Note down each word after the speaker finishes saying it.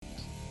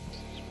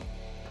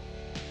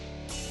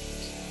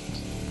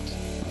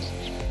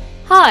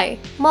Hi,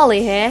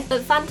 Molly here. At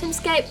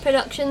Phantomscape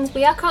Productions,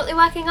 we are currently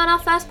working on our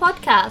first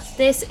podcast.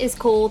 This is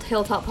called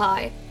Hilltop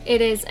High.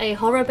 It is a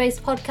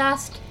horror-based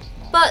podcast,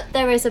 but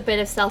there is a bit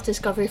of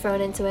self-discovery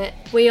thrown into it.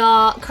 We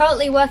are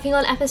currently working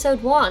on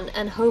episode 1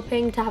 and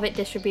hoping to have it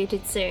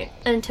distributed soon.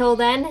 Until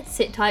then,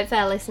 sit tight,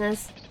 fair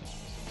listeners.